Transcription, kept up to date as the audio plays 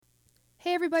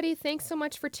Hey everybody, thanks so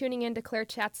much for tuning in to Claire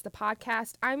Chats, the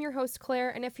podcast. I'm your host, Claire,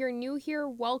 and if you're new here,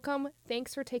 welcome.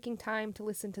 Thanks for taking time to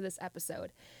listen to this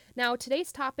episode. Now,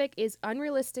 today's topic is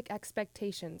unrealistic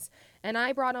expectations, and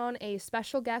I brought on a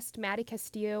special guest, Maddie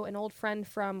Castillo, an old friend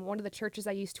from one of the churches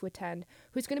I used to attend,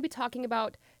 who's going to be talking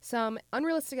about some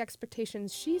unrealistic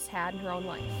expectations she's had in her own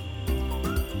life.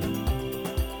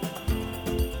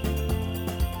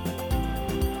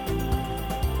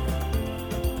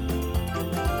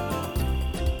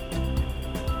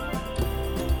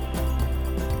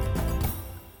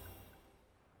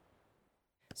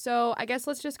 So I guess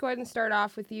let's just go ahead and start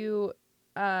off with you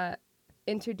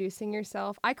introducing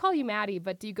yourself. I call you Maddie,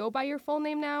 but do you go by your full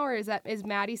name now, or is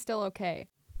Maddie still okay?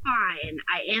 Fine.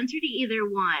 I answer to either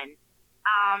one.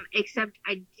 Except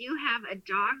I do have a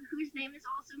dog whose name is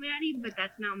also Maddie, but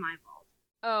that's not my fault.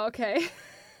 Oh, okay.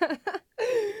 So I've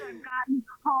gotten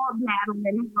called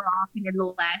Madeline more often in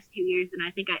the last 2 years than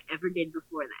I think I ever did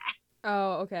before that.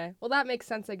 Oh, okay. Well, that makes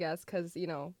sense, I guess, because,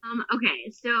 Okay,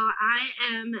 so I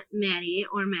am Maddie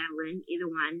or Madeline, either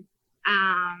one.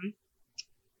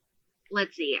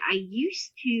 Let's see. I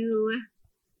used to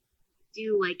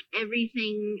do, like,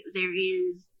 everything there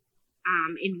is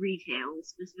in retail,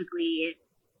 specifically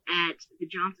at the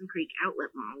Johnson Creek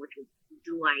Outlet Mall, which was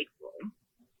delightful.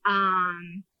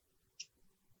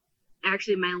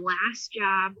 Actually, my last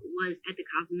job was at the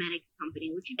cosmetics company,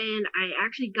 and I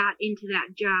actually got into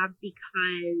that job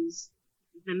because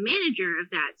the manager of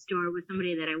that store was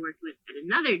somebody that I worked with at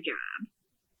another job.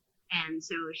 And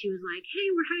so she was like, hey,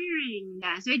 we're hiring.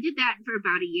 Yeah, so I did that for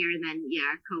about a year, and then,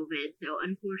 COVID. So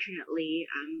unfortunately,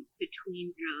 I'm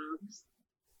between jobs.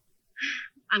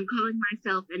 I'm calling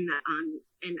myself an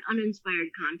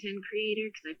uninspired content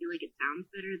creator because I feel like it sounds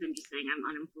better than just saying I'm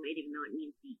unemployed, even though it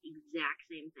means the exact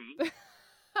same thing.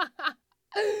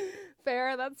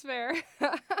 Fair, that's fair.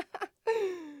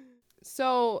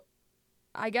 So,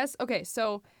 I guess, okay,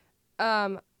 so,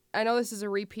 I know this is a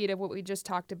repeat of what we just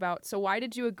talked about. So why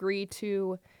did you agree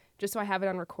to, just so I have it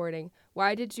on recording,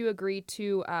 why did you agree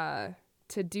to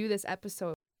do this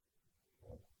episode?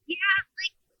 Yeah,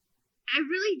 I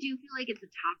really do feel like it's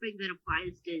a topic that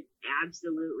applies to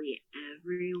absolutely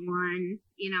everyone.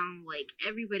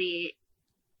 Everybody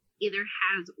either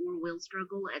has or will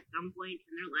struggle at some point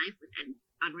in their life with an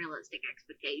unrealistic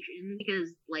expectations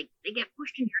because, they get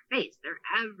pushed in your face. They're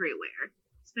everywhere,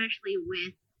 especially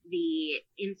with the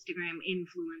Instagram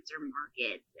influencer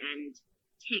market and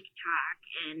TikTok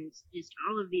and just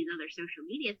all of these other social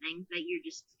media things that you're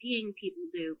just seeing people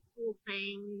do cool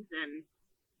things, and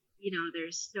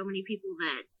there's so many people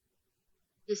that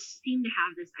just seem to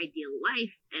have this ideal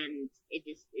life, and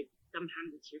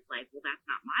sometimes it's just like, well, that's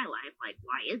not my life. Like,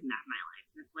 why isn't that my life?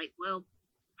 And it's like, well,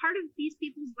 part of these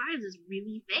people's lives is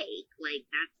really fake. Like,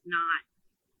 that's not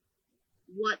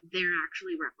what they're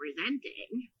actually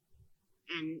representing.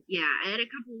 And yeah, I had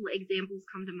a couple examples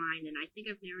come to mind, and I think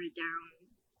I've narrowed down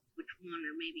which one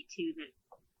or maybe two that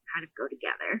kind of go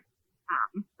together.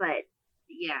 But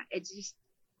yeah, it's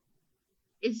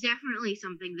definitely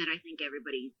something that I think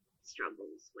everybody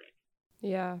struggles with.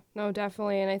 Yeah, no,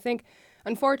 definitely. And I think,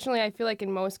 unfortunately, I feel like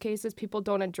in most cases, people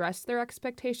don't address their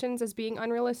expectations as being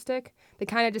unrealistic. They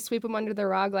kind of just sweep them under the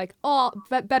rug like, oh,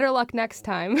 better luck next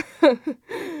time. Oh,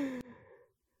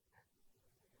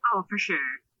 for sure.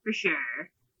 For sure.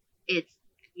 It's,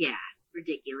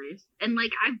 ridiculous. And,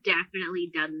 I've definitely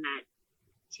done that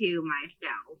to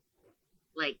myself.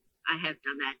 I have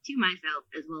done that to myself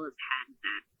as well as had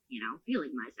that,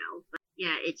 feeling myself. But,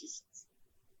 yeah, it just,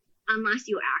 unless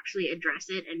you actually address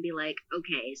it and be like,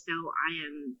 okay, so I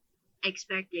am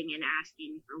expecting and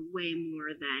asking for way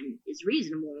more than is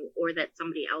reasonable or that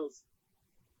somebody else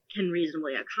can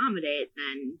reasonably accommodate,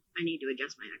 then I need to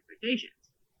adjust my expectations.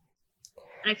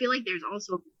 And I feel like there's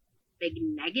also a big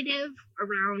negative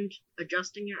around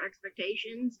adjusting your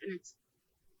expectations. And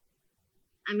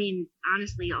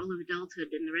honestly, all of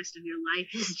adulthood and the rest of your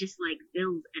life is just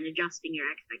bills and adjusting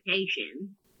your expectations.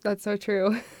 That's so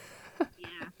true.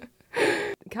 Yeah.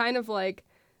 Kind of like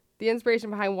the inspiration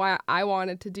behind why I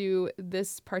wanted to do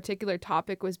this particular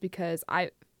topic was because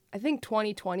I think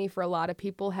 2020 for a lot of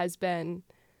people has been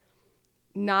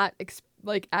not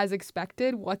as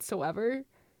expected whatsoever.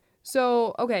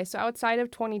 So, okay, so outside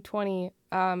of 2020,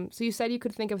 so you said you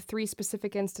could think of 3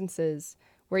 specific instances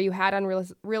where you had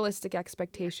unrealistic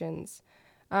expectations.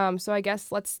 So I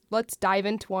guess let's dive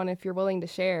into one if you're willing to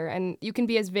share. And you can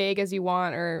be as vague as you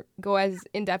want or go as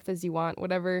in-depth as you want,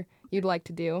 whatever you'd like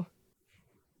to do.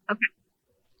 Okay.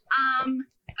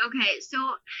 Okay,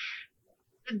 so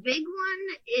the big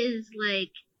one is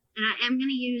and I am going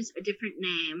to use a different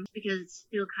name because it's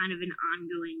still kind of an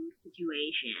ongoing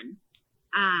situation.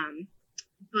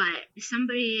 but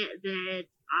somebody that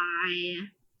I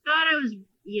thought I was,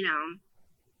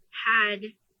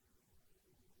 had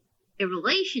a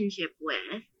relationship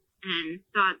with, and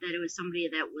thought that it was somebody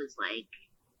that was like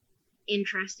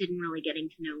interested in really getting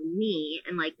to know me,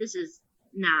 and like this is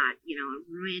not, a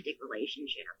romantic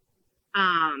relationship.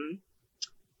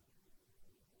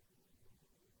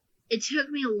 It took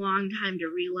me a long time to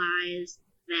realize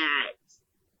that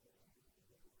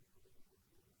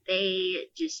they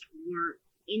just weren't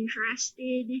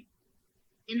interested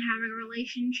in having a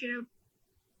relationship.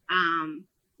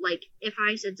 Like if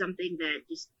I said something that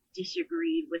just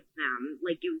disagreed with them,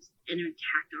 like it was an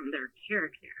attack on their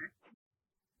character.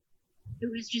 It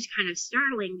was just kind of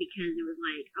startling because it was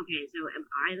like, okay, so am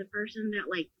I the person that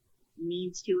like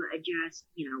needs to adjust,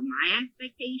 my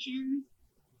expectations?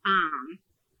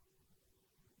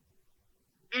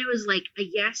 And it was like a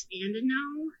yes and a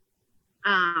no.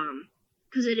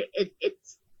 Because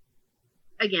it's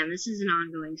again, this is an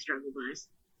ongoing struggle bus.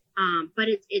 But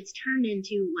it's turned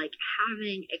into like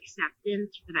having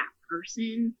acceptance for that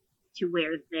person to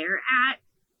where they're at,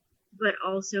 but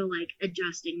also like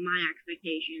adjusting my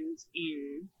expectations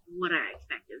in what I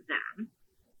expect of them.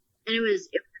 And it was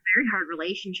a very hard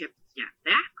relationship to step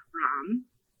back from.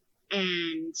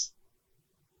 And,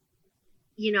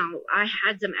 I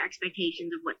had some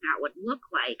expectations of what that would look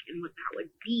like and what that would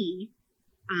be.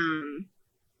 And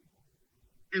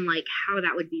like how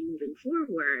that would be moving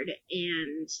forward.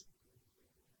 And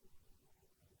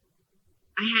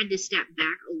I had to step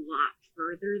back a lot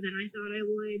further than I thought I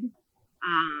would.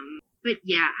 But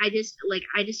yeah, I just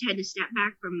had to step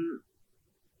back from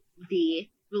the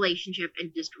relationship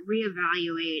and just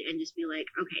reevaluate and just be like,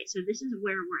 okay, so this is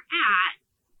where we're at.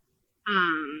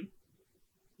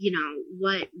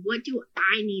 What do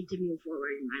I need to move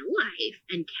forward in my life,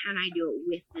 and can I do it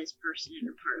with this person in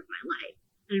a part of my life?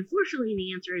 And unfortunately,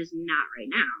 the answer is not right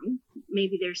now.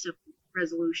 Maybe there's some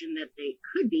resolution that they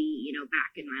could be,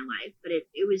 back in my life, but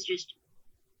it was just,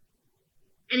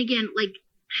 and again, like,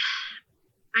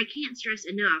 I can't stress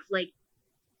enough, like,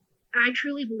 I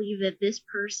truly believe that this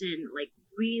person, like,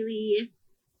 really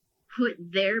put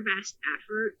their best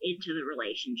effort into the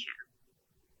relationship.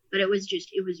 But it was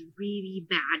really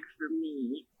bad for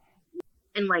me.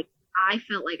 And, like, I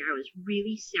felt like I was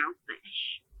really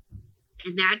selfish.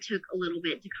 And that took a little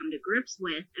bit to come to grips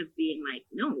with, of being like,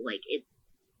 no, like, it's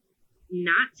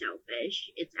not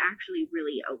selfish. It's actually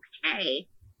really okay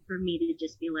for me to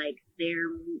just be like,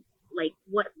 they're, like,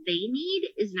 what they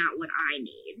need is not what I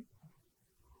need.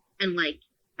 And, like,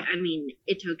 I mean,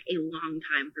 it took a long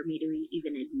time for me to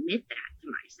even admit that to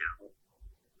myself.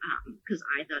 Because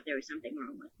I thought there was something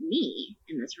wrong with me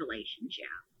in this relationship.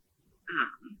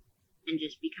 And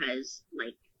just because,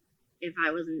 like, if I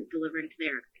wasn't delivering to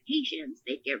their expectations,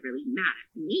 they'd get really mad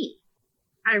at me.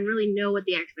 I didn't really know what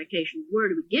the expectations were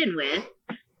to begin with.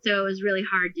 So it was really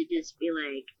hard to just be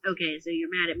like, okay, so you're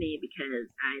mad at me because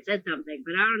I said something,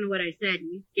 but I don't know what I said,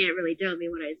 and you can't really tell me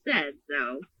what I said.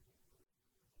 So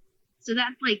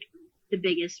that's, like, the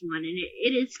biggest one, and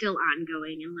it is still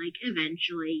ongoing, and, like,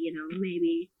 eventually,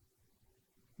 maybe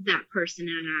that person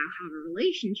and I'll have a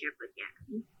relationship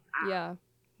again. Yeah.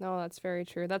 No, that's very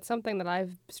true. That's something that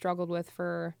I've struggled with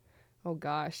for, oh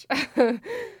gosh,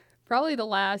 probably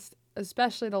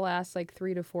especially the last like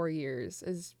 3 to 4 years,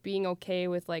 is being okay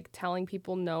with like telling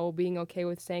people no, being okay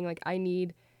with saying like I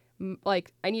need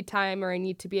time, or I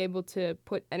need to be able to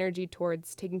put energy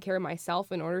towards taking care of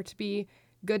myself in order to be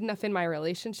good enough in my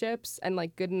relationships and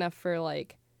like good enough for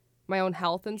like my own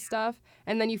health and stuff.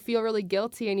 And then you feel really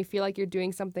guilty and you feel like you're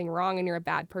doing something wrong and you're a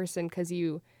bad person because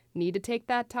you need to take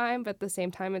that time. But at the same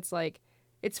time, it's like,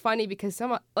 it's funny because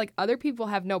some like other people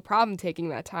have no problem taking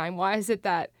that time. Why is it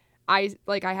that I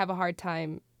have a hard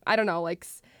time, I don't know, like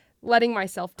letting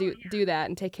myself do that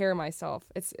and take care of myself?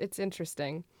 It's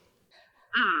interesting.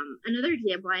 Another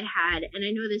example I had, and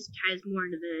I know this ties more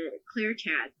into the Claire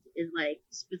chat, is like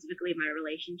specifically my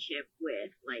relationship with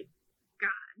like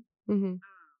God. Mm-hmm.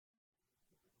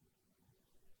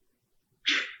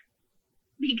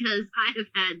 Because I have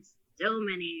had so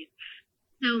many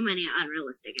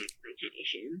unrealistic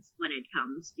expectations when it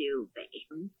comes to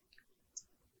faith.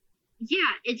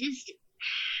 Yeah, it just,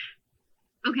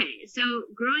 okay, so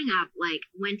growing up, like,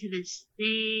 went to the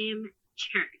same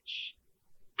church,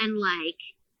 and like,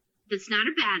 that's not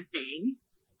a bad thing,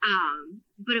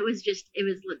 but it was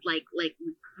like we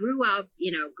grew up,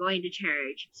 going to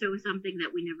church, so it was something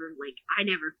that we never, like, I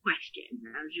never questioned.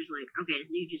 I was just like, okay,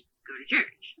 so you just go to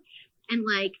church. And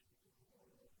like,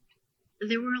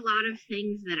 there were a lot of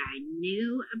things that I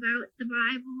knew about the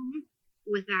Bible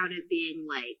without it being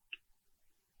like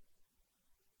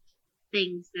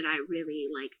things that I really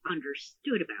like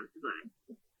understood about the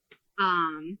Bible.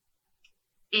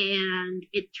 And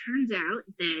it turns out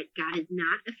that God is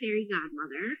not a fairy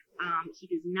godmother. He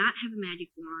does not have a magic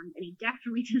wand, and he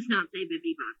definitely does not say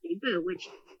bippy boppity boo, which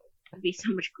would be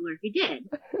so much cooler if he did.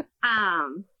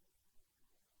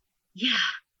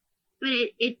 Yeah, but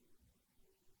it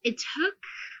took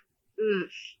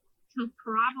till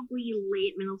probably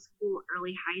late middle school,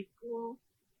 early high school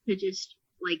to just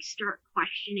like start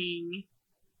questioning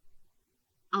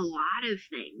a lot of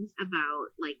things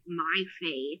about like my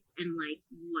faith and like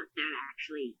what that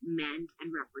actually meant and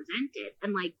represented.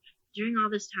 And like during all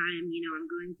this time, I'm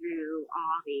going through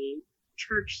all the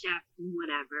church steps and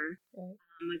whatever. Right.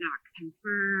 I got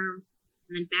confirmed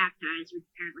and then baptized, which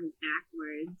apparently is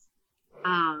backwards.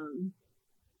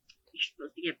 You're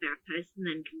supposed to get baptized and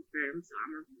then confirmed, so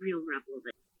I'm a real rebel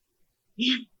there.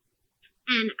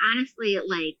 And honestly,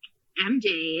 like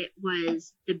MJ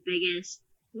was the biggest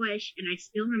push, and I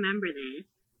still remember this,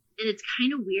 and it's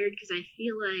kind of weird because I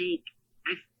feel like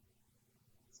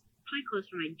it's probably close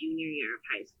to my junior year of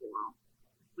high school,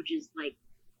 which is like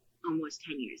almost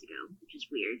 10 years ago, which is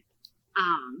weird.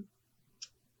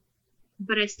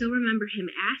 But I still remember him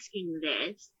asking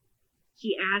this.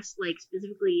 He asked like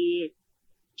specifically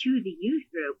to the youth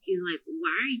group, he was like,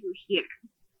 why are you here?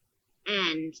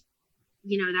 And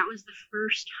that was the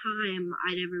first time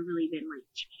I'd ever really been like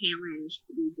challenged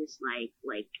to be just like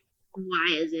why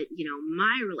is it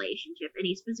my relationship? And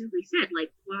he specifically said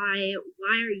like why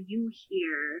are you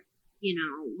here?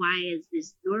 Why is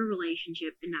this your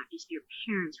relationship and not just your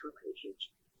parents'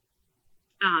 relationship?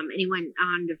 And he went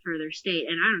on to further state,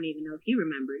 and I don't even know if he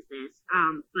remembers this,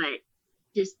 but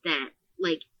just that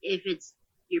like if it's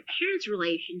your parents'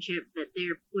 relationship that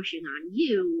they're pushing on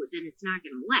you, then it's not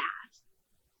going to last.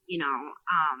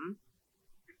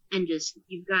 And just,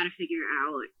 you've got to figure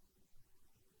out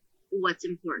what's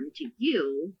important to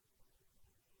you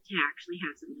to actually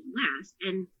have something last.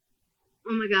 And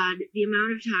oh my God, the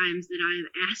amount of times that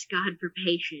I've asked God for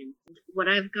patience, what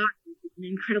I've gotten is an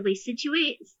incredibly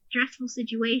stressful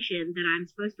situation that I'm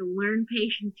supposed to learn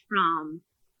patience from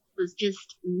was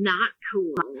just not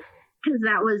cool. Because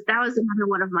that was another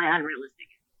one of my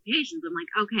unrealistic expectations. I'm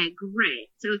like, okay,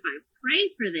 great. So if I pray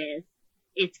for this,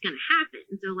 it's going to happen.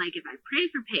 So like if I pray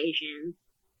for patience,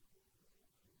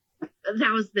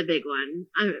 that was the big one.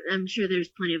 I'm sure there's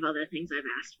plenty of other things I've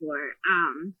asked for.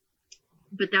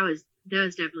 But that was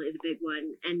definitely the big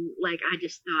one. And like, I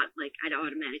just thought like I'd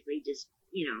automatically just,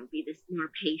 be this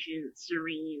more patient,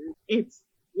 serene. It's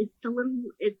a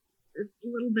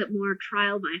little bit more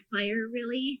trial by fire,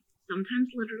 really.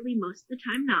 Sometimes literally, most of the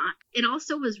time not. It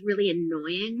also was really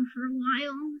annoying for a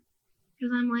while.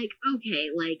 Because I'm like,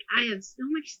 okay, like, I have so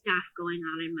much stuff going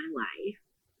on in my life.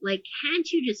 Like, can't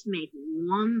you just make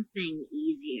one thing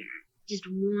easier? Just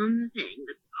one thing.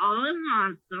 That's all I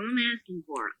want. That's all I'm asking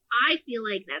for. I feel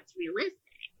like that's realistic.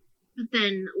 But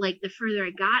then, like, the further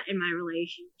I got in my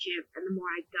relationship and the more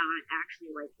I got actually,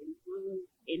 like, involved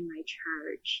in my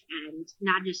church and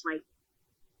not just, like,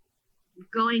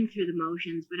 going through the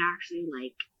motions, but actually,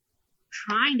 like,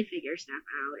 trying to figure stuff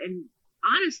out. And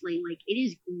honestly, like, it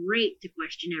is great to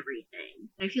question everything.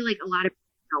 I feel like a lot of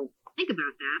people don't think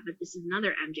about that, but this is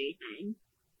another MJ thing,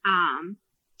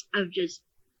 of just,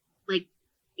 like,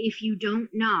 if you don't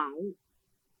know,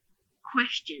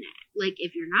 question it. Like,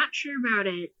 if you're not sure about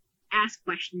it, ask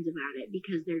questions about it,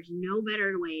 because there's no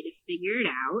better way to figure it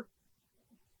out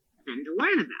than to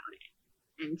learn about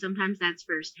it. And sometimes that's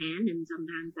firsthand, and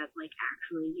sometimes that's, like,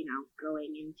 actually,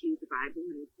 going into the Bible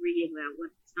and reading about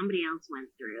what somebody else went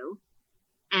through.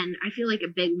 And I feel like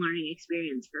a big learning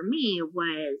experience for me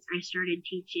was I started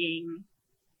teaching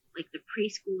like the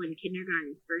preschool and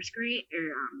kindergarten, first grade,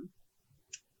 or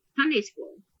Sunday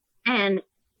school. And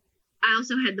I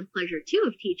also had the pleasure too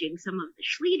of teaching some of the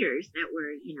Schleaders that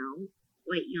were,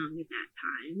 quite young at that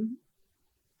time.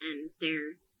 And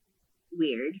they're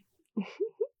weird,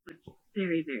 but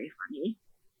very, very funny.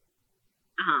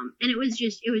 And it was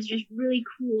just really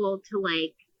cool to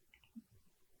like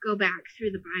go back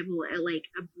through the Bible at like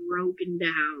a broken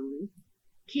down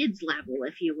kids level,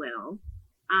 if you will,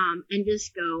 and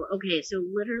just go, okay, so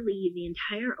literally the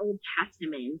entire Old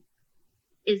Testament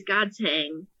is God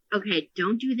saying, okay,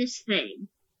 don't do this thing,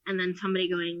 and then somebody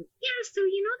going, yeah, so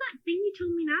that thing you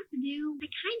told me not to do, I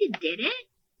kind of did it.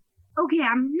 Okay,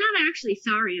 I'm not actually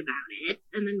sorry about it.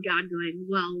 And then God going,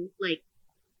 well, like,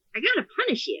 I gotta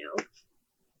punish you.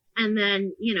 And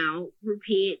then,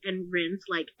 repeat and rinse,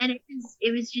 like, and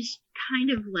it was just kind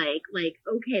of like,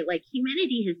 okay, like,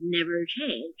 humanity has never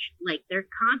changed. Like, they're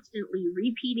constantly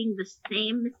repeating the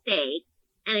same mistake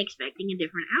and expecting a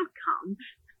different outcome.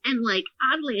 And like,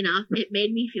 oddly enough, it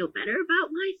made me feel better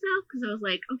about myself because I was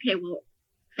like, okay, well,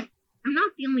 I'm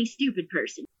not the only stupid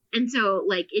person. And so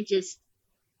like, it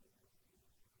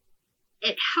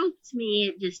helped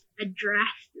me just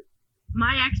address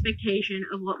my expectation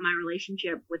of what my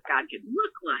relationship with God could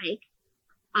look like.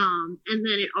 And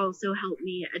then it also helped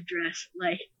me address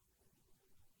like,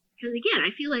 because again,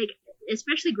 I feel like,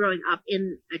 especially growing up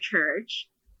in a church,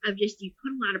 of just, you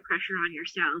put a lot of pressure on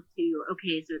yourself to,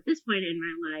 okay, so at this point in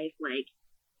my life, like,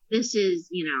 this is,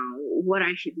 you know, what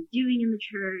I should be doing in the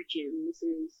church, and this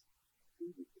is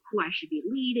who I should be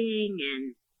leading,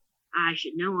 and I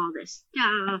should know all this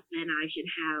stuff, and I should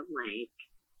have, like,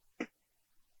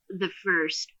 the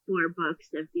first 4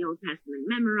 books of the Old Testament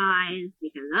memorized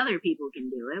because other people can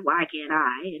do it. Why can't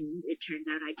I? And it turns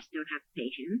out I just don't have the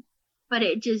patience. But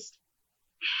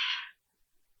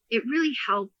it really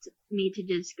helped me to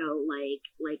just go like,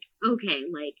 okay,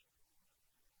 like,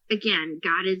 again,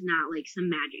 God is not like some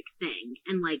magic thing.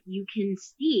 And like, you can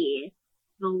see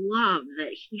the love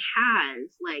that he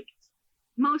has, like,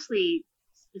 mostly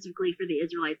specifically for the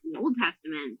Israelites in the Old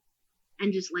Testament,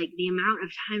 and just like the amount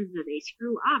of times that they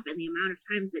screw up and the amount of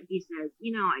times that he says,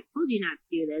 you know, I told you not to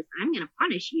do this, I'm going to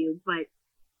punish you, but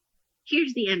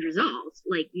here's the end result.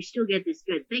 Like, you still get this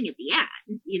good thing at the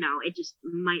end. You know, it just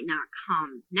might not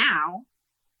come now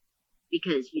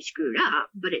because you screwed up,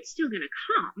 but it's still going to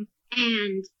come.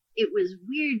 And it was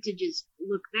weird to just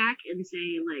look back and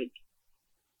say, like,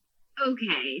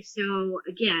 okay, so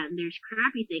again, there's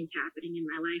crappy things happening in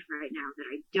my life right now that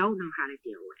I don't know how to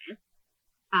deal with.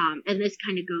 And this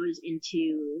kind of goes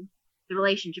into the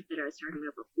relationship that I was talking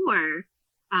about before.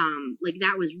 Like,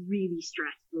 that was really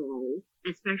stressful,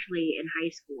 especially in high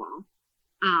school.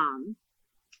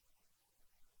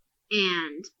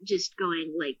 And just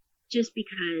going, like, just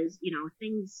because, you know,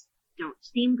 things don't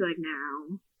seem good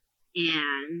now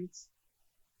and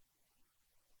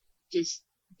just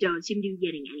don't seem to be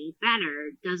getting any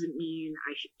better doesn't mean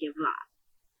I should give up.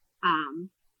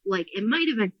 Like, it might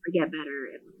eventually get better,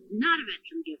 it might not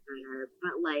eventually get better,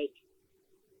 but like,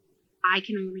 I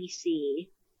can only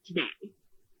see today.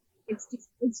 It's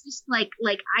just like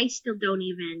I still don't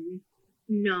even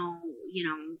know, you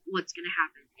know, what's gonna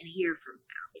happen in a year from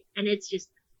now. And it's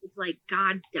like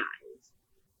God does.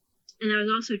 And there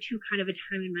was also too kind of a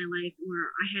time in my life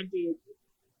where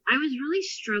I was really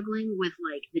struggling with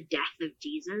like the death of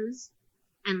Jesus,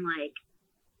 and like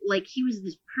he was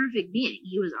this perfect being.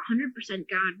 He was 100%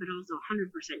 God, but also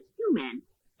 100% human.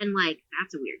 And like,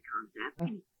 that's a weird concept. How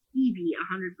can he be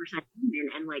 100% human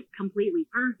and like completely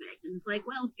perfect? And it's like,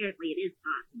 well, apparently it is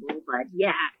possible, but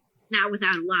yeah, not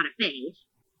without a lot of faith.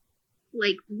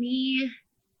 Like, we,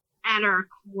 at our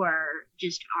core,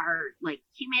 just are like,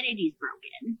 humanity's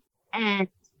broken. And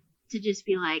to just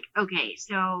be like, okay,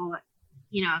 so,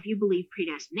 you know, if you believe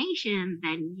predestination,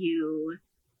 then you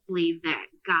believe that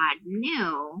God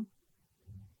knew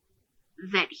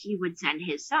that he would send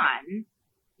his son,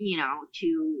 you know,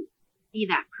 to be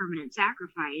that permanent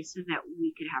sacrifice so that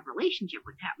we could have a relationship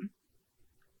with him.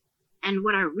 And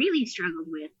what I really struggled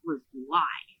with was why.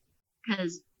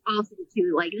 Because also,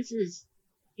 too, like, this is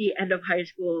the end of high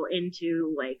school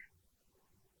into, like,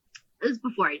 this is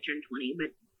before I turned 20,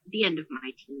 but the end of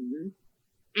my teens.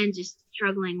 And just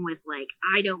struggling with, like,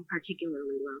 I don't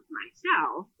particularly love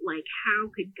myself. Like, how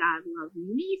could God love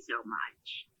me so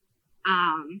much?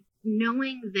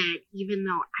 Knowing that even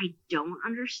though I don't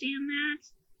understand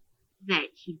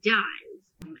that he does,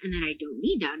 and that I don't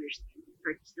need to understand it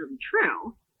for it to still be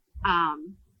true.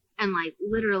 And, like,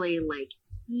 literally, like,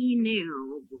 he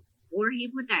knew before he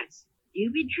put that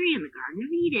stupid tree in the Garden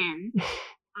of Eden,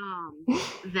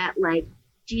 that, like,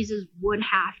 Jesus would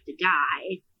have to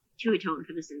die to atone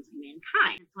for the sins of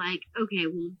mankind. It's like, okay,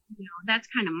 well, you know, that's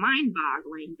kind of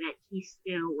mind-boggling that he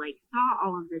still, like, saw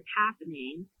all of this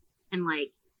happening, and,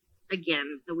 like,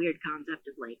 again, the weird concept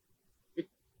of, like, the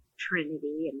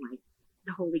Trinity and, like,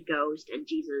 the Holy Ghost and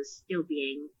Jesus still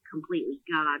being completely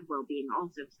God while being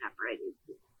also separate is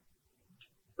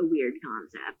a weird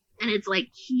concept. And it's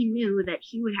like, he knew that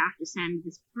he would have to send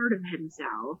this part of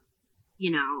himself,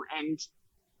 you know, and,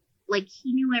 like,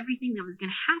 he knew everything that was going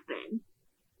to happen.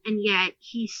 And yet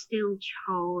he still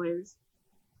chose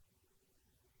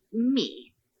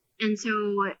me. And so,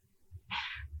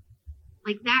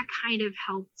 like, that kind of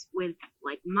helped with,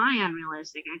 like, my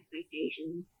unrealistic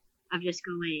expectations of just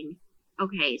going,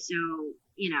 okay, so,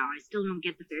 you know, I still don't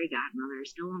get the fairy godmother,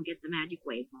 still don't get the magic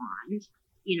wave wand,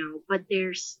 you know, but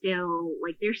there's still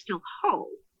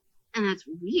hope. And that's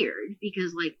weird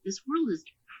because, like, this world is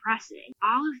depressing.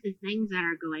 All of the things that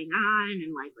are going on,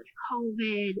 and, like, with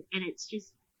COVID, and it's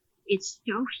just, it's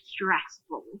so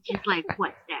stressful. Just like,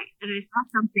 what's next? And I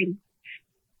saw something,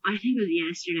 I think it was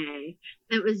yesterday,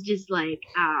 that was just like,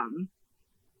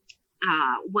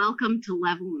 welcome to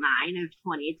level 9 of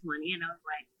 2020. And I was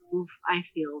like, oof, I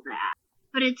feel that.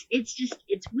 But it's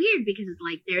weird because it's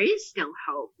like, there is still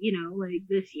hope, like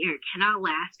this year cannot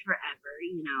last forever,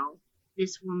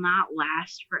 this will not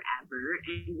last forever.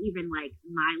 And even like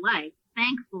my life,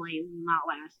 thankfully, will not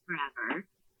last forever.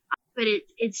 But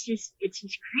it's just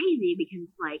crazy because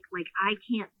like I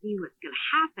can't see what's gonna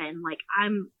happen. Like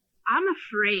I'm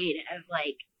afraid of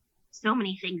like so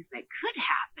many things that could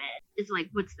happen. It's like,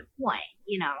 what's the point?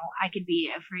 I could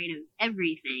be afraid of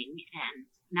everything and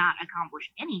not accomplish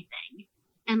anything.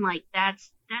 And like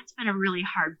that's been a really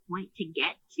hard point to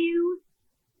get to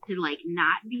like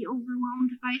not be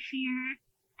overwhelmed by fear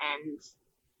and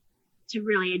to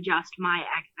really adjust my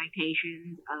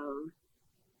expectations of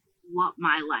what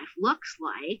my life looks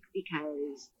like,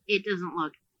 because it doesn't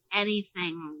look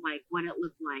anything like what it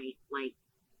looked like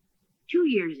 2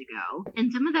 years ago.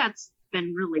 And some of that's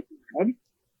been really good.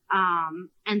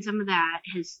 And some of that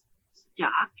has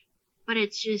stuck. But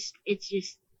it's just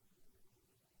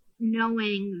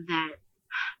knowing that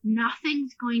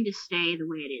nothing's going to stay the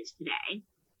way it is today.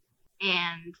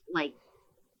 And like,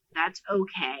 that's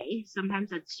okay. Sometimes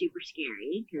that's super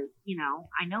scary because,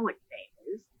 I know what today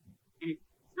is. And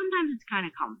sometimes it's kind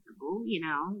of comfortable,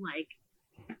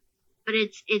 but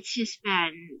it's just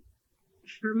been,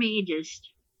 for me,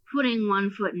 just putting one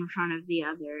foot in front of the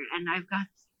other. And I've got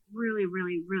this really,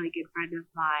 really, really good friend of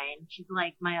mine. She's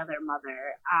like my other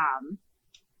mother.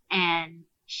 And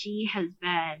she has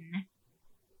been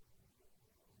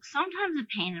sometimes a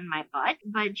pain in my butt,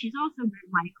 but she's also been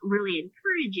like really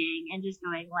encouraging and just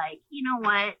going like, you know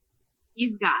what,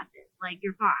 you've got this, like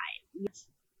you're fine.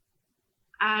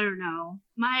 I don't know,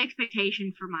 my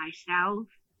expectation for myself,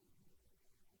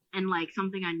 and like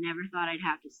something I never thought I'd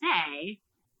have to say,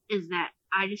 is that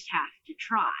I just have to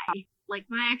try. Like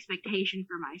my expectation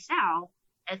for myself,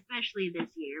 especially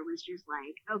this year, was just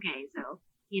like, okay, so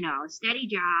steady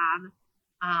job,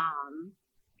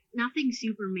 nothing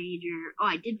super major. Oh,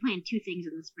 I did plan 2 things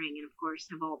in the spring, and of course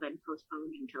have all been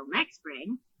postponed until next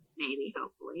spring, maybe,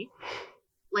 hopefully.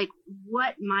 Like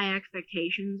what my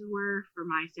expectations were for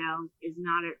myself is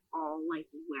not at all like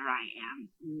where I am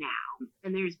now.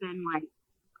 And there's been like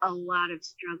a lot of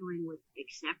struggling with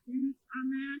acceptance on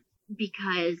that,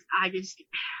 because I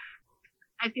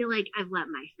feel like I've let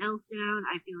myself down.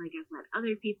 I feel like I've let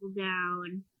other people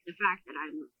down. The fact that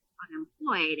I'm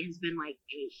unemployed has been like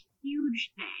a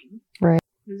huge thing. Right.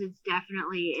 Because it's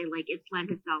definitely, it's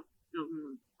lent itself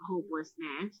to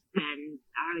hopelessness. And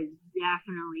I was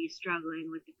definitely struggling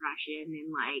with depression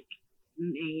in like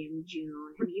May and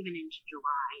June, and even into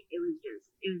July. It was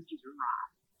just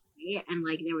rough. Right? And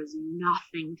like there was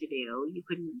nothing to do. You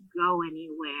couldn't go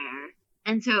anywhere.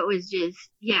 And so it was just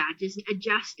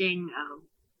adjusting of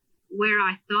where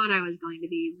I thought I was going to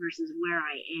be versus where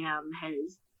I am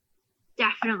has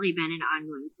definitely been an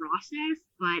ongoing process,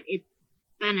 but it's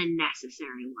been a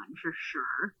necessary one for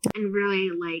sure. And really,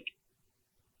 like,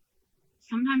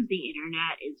 sometimes the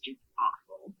internet is just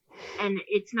awful. And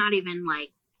it's not even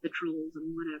like the trolls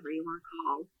and whatever you want to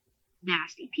call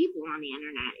nasty people on the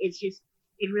internet. It's just,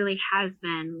 it really has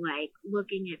been like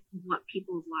looking at what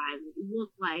people's lives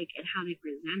look like and how they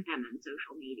present them on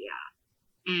social media.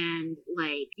 And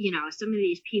like, some of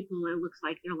these people, it looks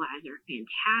like their lives are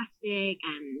fantastic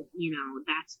and,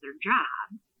 that's their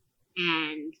job.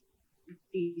 And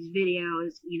these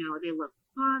videos, they look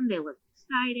fun, they look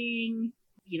exciting,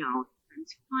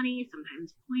 sometimes funny,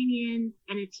 sometimes poignant.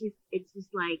 And it's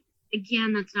just like,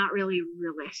 again, that's not really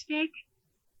realistic,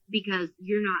 because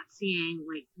you're not seeing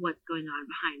like what's going on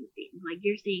behind the scenes. Like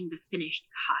you're seeing the finished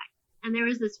cut. And there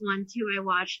was this one too I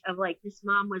watched of like this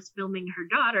mom was filming her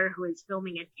daughter, who was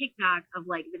filming a TikTok of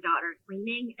like the daughter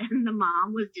cleaning, and the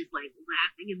mom was just like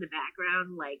laughing in the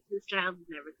background like this child has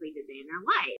never cleaned a day in her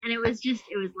life. And it was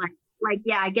like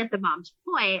yeah, I get the mom's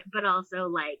point, but also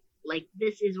like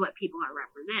this is what people are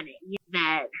representing,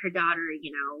 that her daughter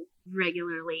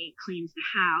regularly cleans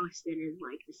the house and is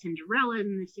like the Cinderella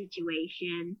in the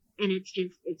situation. And it's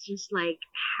just like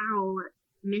how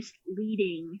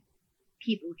misleading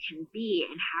people can be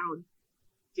and how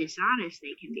dishonest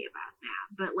they can be about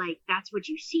that. But like that's what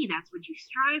you see, that's what you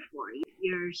strive for.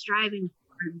 You're striving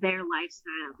for their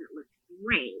lifestyle that looks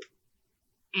great,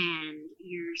 and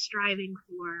you're striving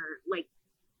for, like,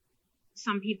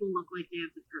 some people look like they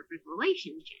have the perfect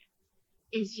relationship.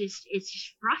 It's just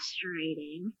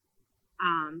frustrating,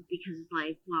 because it's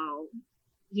like, well,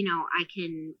 I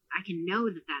can know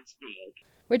that that's fake.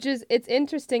 Which is, it's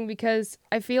interesting because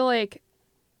I feel like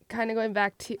kind of going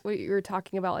back to what you were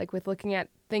talking about, like with looking at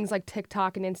things like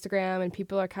TikTok and Instagram, and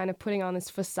people are kind of putting on this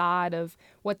facade of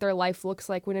what their life looks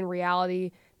like, when in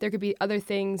reality there could be other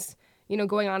things, you know,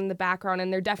 going on in the background,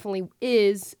 and there definitely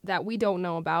is, that we don't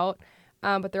know about.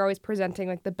 But they're always presenting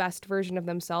like the best version of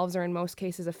themselves, or in most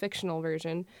cases a fictional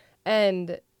version.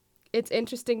 And it's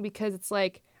interesting because it's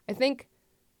like, I think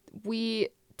we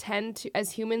tend to,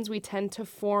 as humans, we tend to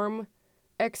form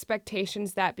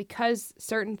expectations that because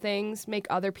certain things make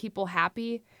other people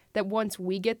happy, that once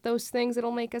we get those things,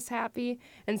 it'll make us happy.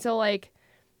 And so, like,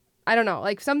 I don't know,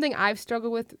 like something I've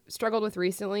struggled with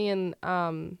recently, and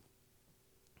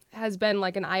has been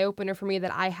like an eye opener for me,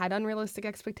 that I had unrealistic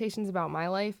expectations about my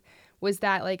life, was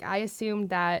that like I assumed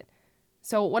that,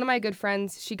 so one of my good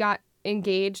friends, she got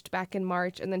engaged back in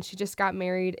March, and then she just got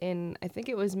married in, I think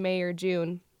it was May or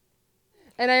June.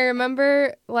 And I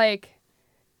remember like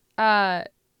I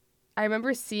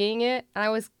remember seeing it, and I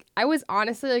was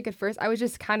honestly, like, at first I was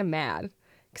just kind of mad,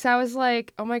 because I was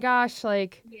like, oh my gosh,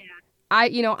 like, Yeah.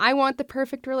 I want the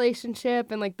perfect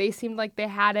relationship, and like they seemed like they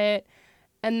had it.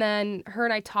 And then her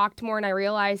and I talked more, and I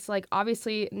realized, like,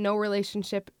 obviously no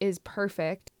relationship is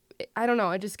perfect. I don't know,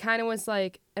 it just kind of was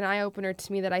like an eye opener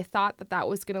to me, that I thought that that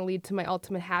was going to lead to my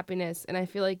ultimate happiness. And I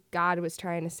feel like God was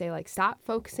trying to say, like, stop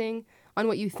focusing on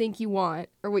what you think you want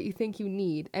or what you think you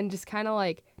need, and just kind of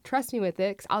like trust me with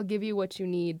it, 'cause I'll give you what you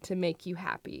need to make you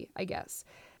happy, I guess.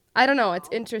 I don't know, it's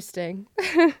interesting.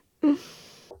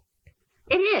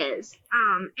 It is.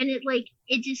 And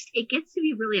it gets to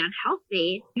be really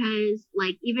unhealthy, because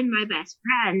like even my best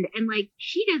friend, and like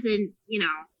she doesn't,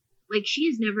 like she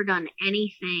has never done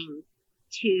anything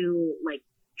to like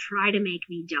try to make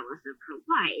me jealous of her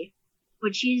life.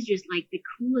 But she's just like the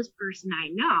coolest person I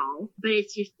know. But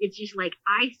it's just like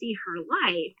I see her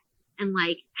life, and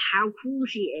like how cool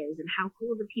she is, and how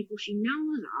cool the people she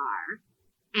knows are.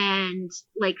 And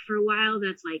like for a while,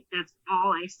 that's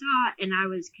all I saw, and I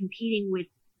was competing with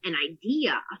an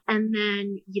idea. And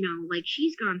then, like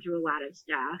she's gone through a lot of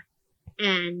stuff,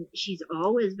 and she's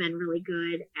always been really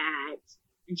good at,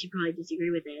 and she probably disagree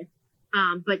with it,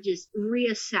 but just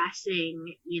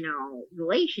reassessing,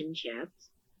 relationships.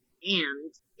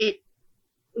 And it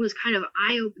was kind of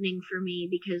eye-opening for me,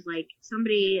 because like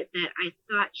somebody that I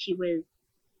thought she was,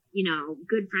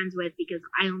 good friends with, because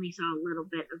I only saw a little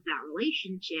bit of that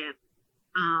relationship,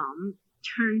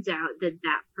 turns out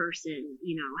that person,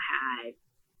 had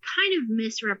kind of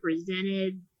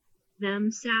misrepresented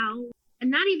themselves.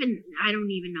 And not even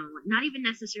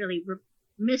necessarily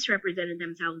misrepresented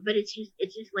themselves, but it's just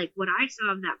like what I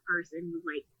saw of that person was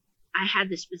like, I had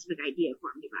this specific idea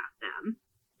formed about them.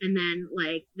 And then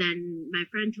my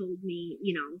friend told me,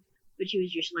 but she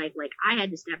was just like I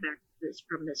had to step back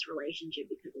from this relationship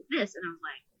because of this. And I was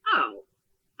like, oh,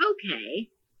 okay.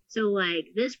 So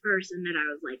like this person that I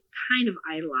was like kind of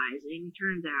idolizing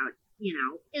turns out,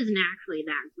 isn't actually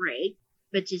that great.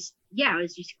 But just, yeah, it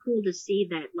was just cool to see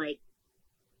that like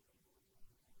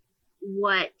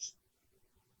what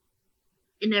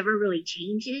it never really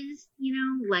changes,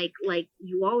 like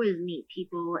you always meet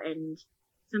people, and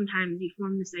sometimes you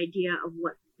form this idea of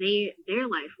what their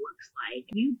life looks like.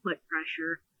 You put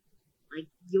pressure, like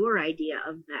your idea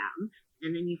of them,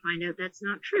 and then you find out that's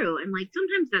not true. And like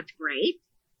sometimes that's great,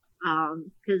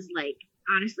 because like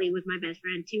honestly, with my best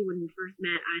friend too, when we first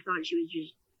met, I thought she was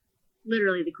just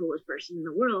literally the coolest person in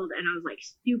the world, and I was like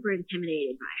super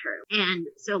intimidated by her. And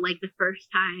so like the first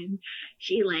time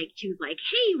she was like,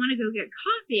 hey, you want to go get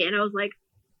coffee? And I was like,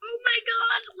 oh my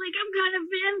god, like I'm kind of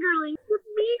fangirling with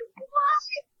me. What?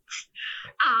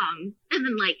 And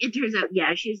then like it turns out,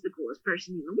 yeah, she's the coolest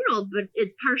person in the world, but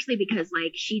it's partially because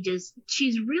like she's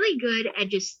really good at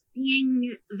just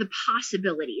seeing the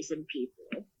possibilities in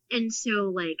people. And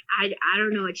so like I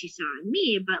don't know what she saw in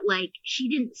me, but like she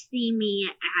didn't see me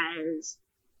as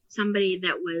somebody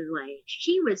that was like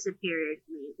she was superior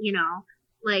to me,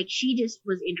 like she just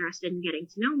was interested in getting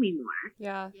to know me more.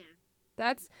 Yeah.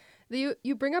 That's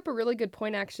you bring up a really good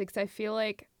point, actually, because I feel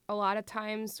like a lot of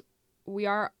times we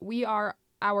are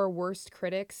our worst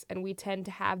critics, and we tend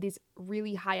to have these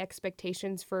really high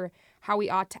expectations for how we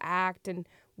ought to act and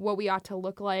what we ought to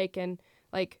look like, and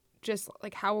like just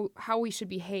like how we should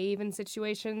behave in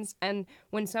situations. And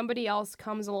when somebody else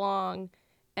comes along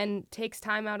and takes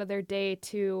time out of their day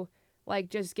to like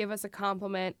just give us a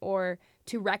compliment or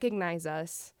to recognize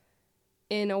us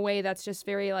in a way that's just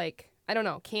very like, I don't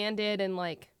know, candid and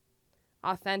like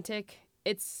authentic,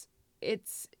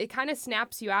 it kind of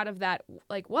snaps you out of that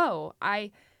like, whoa,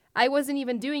 I wasn't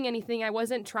even doing anything. I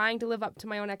wasn't trying to live up to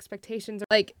my own expectations.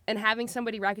 Like, and having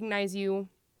somebody recognize you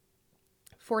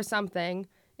for something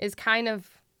is kind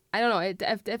of, I don't know, it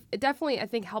definitely, I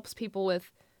think, helps people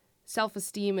with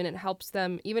self-esteem, and it helps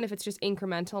them, even if it's just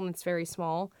incremental and it's very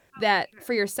small, that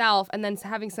for yourself, and then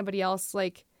having somebody else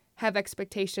like have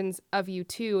expectations of you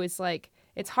too is like,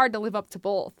 it's hard to live up to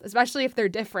both, especially if they're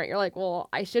different. You're like, well,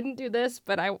 I shouldn't do this,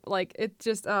 but I like it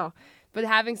just, but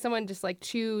having someone just like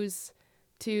choose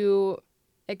to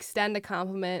extend a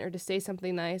compliment or to say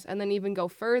something nice and then even go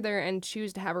further and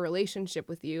choose to have a relationship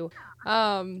with you.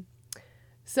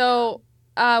 So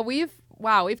we've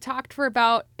talked for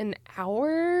about an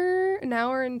hour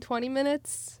and 20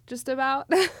 minutes, just about,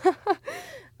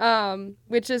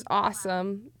 which is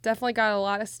awesome. Definitely got a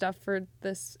lot of stuff for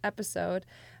this episode.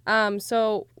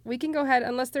 So we can go ahead,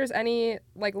 unless there's any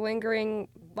like lingering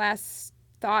last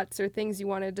thoughts or things you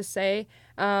wanted to say.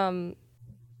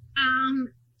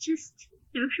 Just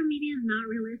social media is not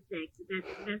realistic.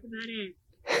 That's about it.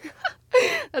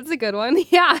 That's a good one.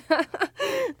 Yeah,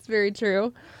 it's very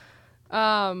true.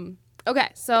 Okay,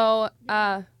 so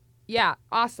yeah,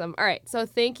 awesome. All right, so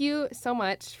thank you so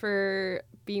much for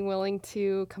being willing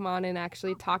to come on and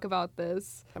actually talk about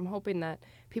this. I'm hoping that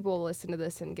people will listen to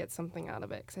this and get something out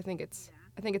of it, because I think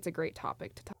it's a great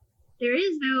topic to talk. There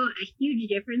is, though, a huge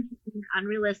difference between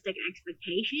unrealistic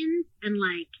expectations and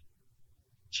like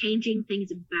changing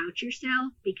things about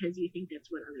yourself because you think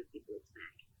that's what other people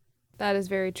expect. That is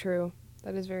very true.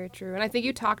 That is very true. And I think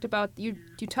you talked about, you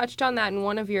touched on that in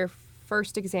one of your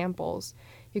first examples.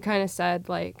 You kind of said,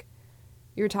 like,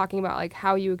 you were talking about, like,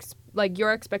 how you, like,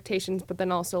 your expectations, but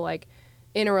then also, like,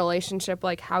 in a relationship,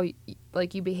 like, how,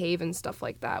 like, you behave and stuff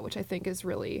like that, which I think is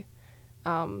really,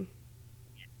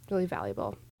 really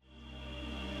valuable.